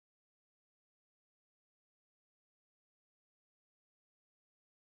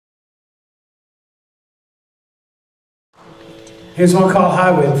Here's one called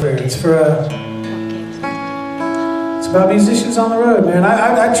Highway Prayer. It's about musicians on the road, man.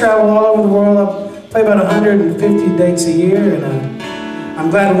 I travel all over the world. I play about 150 dates a year, and I'm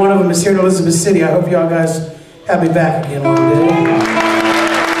glad one of them is here in Elizabeth City. I hope y'all guys have me back again one day.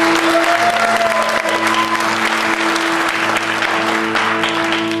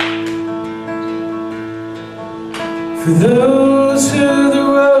 For those who the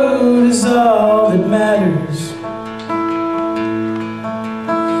road is all that matters,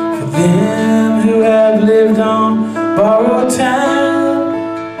 for them who have lived on borrowed time,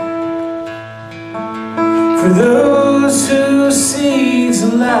 for those whose seeds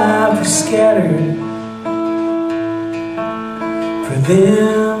of life are scattered, for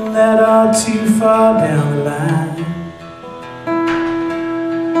them that are too far down the line,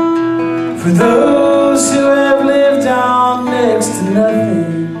 for those who have lived on next to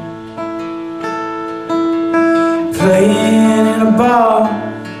nothing, playing in a bar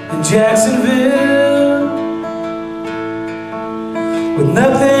in Jacksonville, with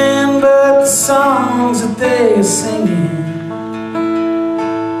nothing but the songs that they are singing,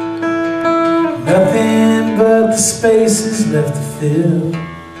 nothing but the spaces left to fill.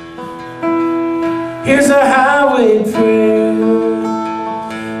 Here's a highway prayer,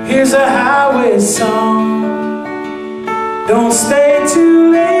 here's a highway song. Don't stay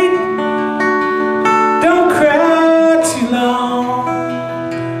too late, don't cry too long.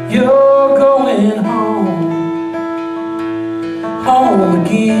 You're going home, home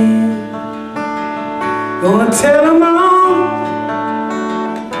again. Gonna tell them all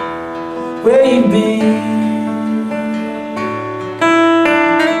where you've been.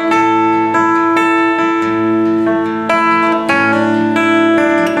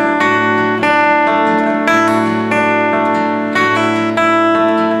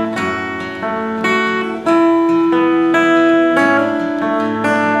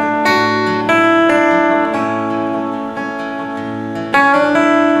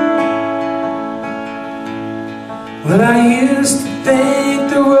 Well, I used to think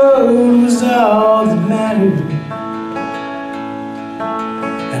the road was all that mattered,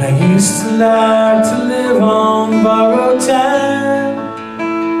 and I used to like to live on borrowed time.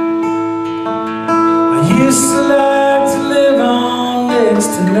 I used to like to live on next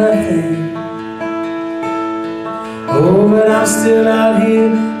to nothing. Oh, but I'm still out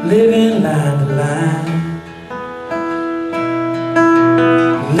here living line to line,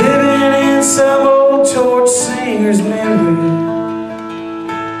 living in some old torch singer's memory,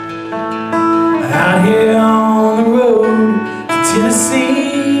 out here on the road to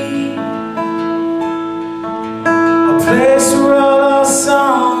Tennessee, a place where all our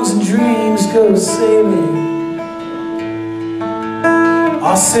songs and dreams go sailing.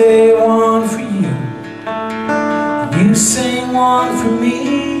 I'll say one for you, and you sing one for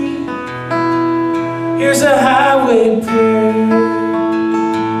me. Here's a highway prayer,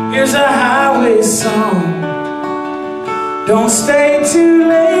 here's a highway song. Don't stay too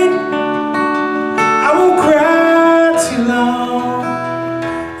late, I won't cry too long.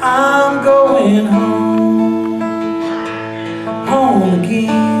 I'm going home, home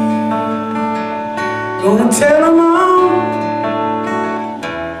again. Gonna tell them all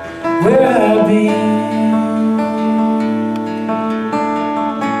where I've been.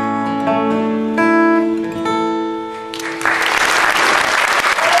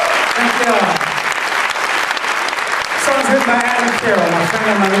 Thank you. Song's written by Adam Carroll, my friend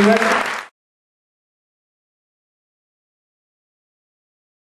on my new record.